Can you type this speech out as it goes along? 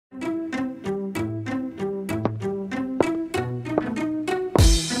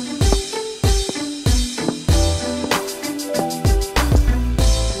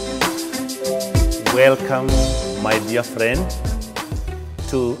Welcome, my dear friend,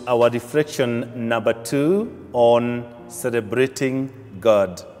 to our reflection number 2 on celebrating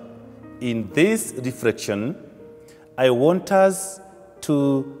God. In this reflection, I want us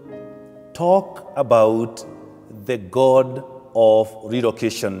to talk about the God of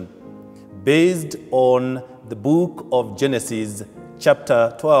relocation, based on the book of Genesis,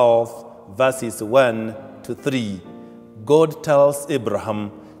 chapter 12, verses 1 to 3. God tells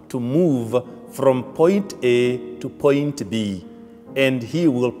Abraham to move from point A to point B, and he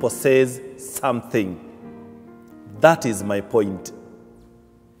will possess something. That is my point.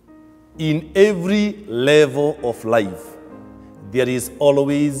 In every level of life, there is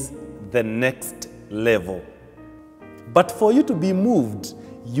always the next level. But for you to be moved,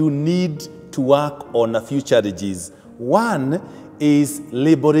 you need to work on a few strategies. One is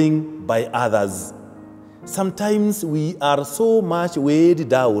laboring by others. Sometimes we are so much weighed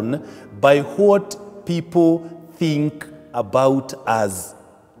down by what people think about us,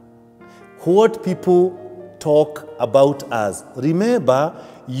 what people talk about us. Remember,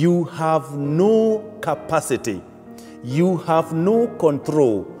 you have no capacity, you have no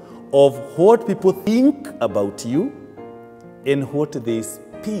control of what people think about you and what they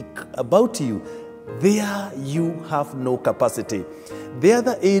speak about you. There you have no capacity. The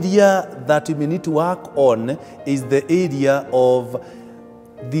other area that we need to work on is the area of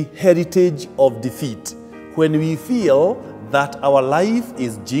the heritage of defeat. When we feel that our life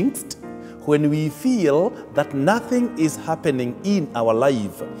is jinxed, when we feel that nothing is happening in our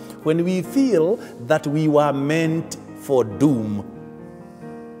life, when we feel that we were meant for doom.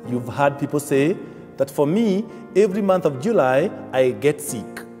 You've heard people say that for me, every month of July, I get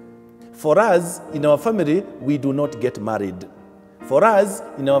sick. For us, in our family, we do not get married. For us,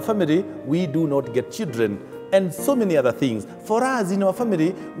 in our family, we do not get children, and so many other things. For us, in our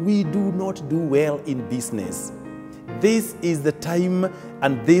family, we do not do well in business. This is the time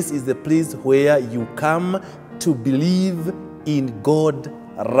and this is the place where you come to believe in God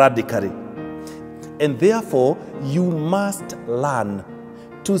radically. And therefore, you must learn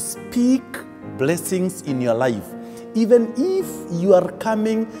to speak blessings in your life. Even if you are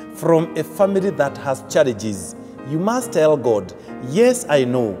coming from a family that has challenges, you must tell God, yes, I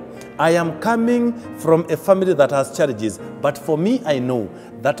know, I am coming from a family that has challenges, but for me, I know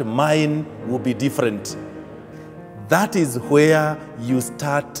that mine will be different. That is where you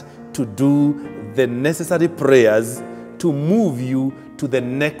start to do the necessary prayers to move you to the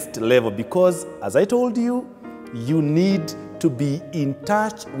next level. Because, as I told you, you need to be in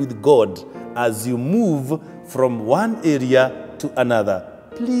touch with God as you move from one area to another.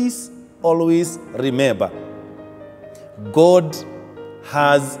 Please always remember, God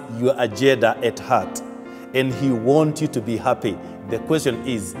has your agenda at heart and He wants you to be happy. The question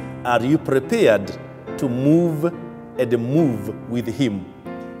is, are you prepared to move and move with Him?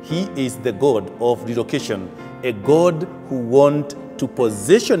 He is the God of relocation, a God who wants to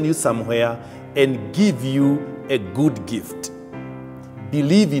position you somewhere and give you a good gift.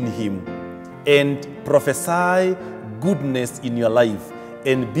 Believe in Him and prophesy goodness in your life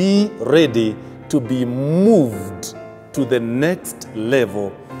and be ready to be moved to the next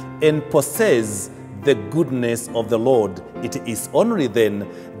level and possess the goodness of the Lord. It is only then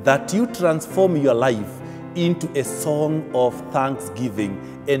that you transform your life into a song of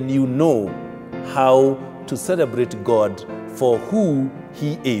thanksgiving and you know how to celebrate God for who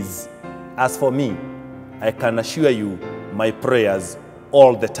He is. As for me, I can assure you my prayers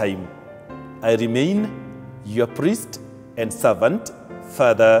all the time. I remain your priest and servant,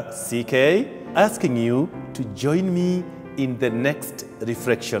 FatherCK, asking you to join me in the next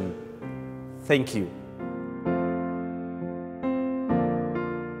reflection. Thank you.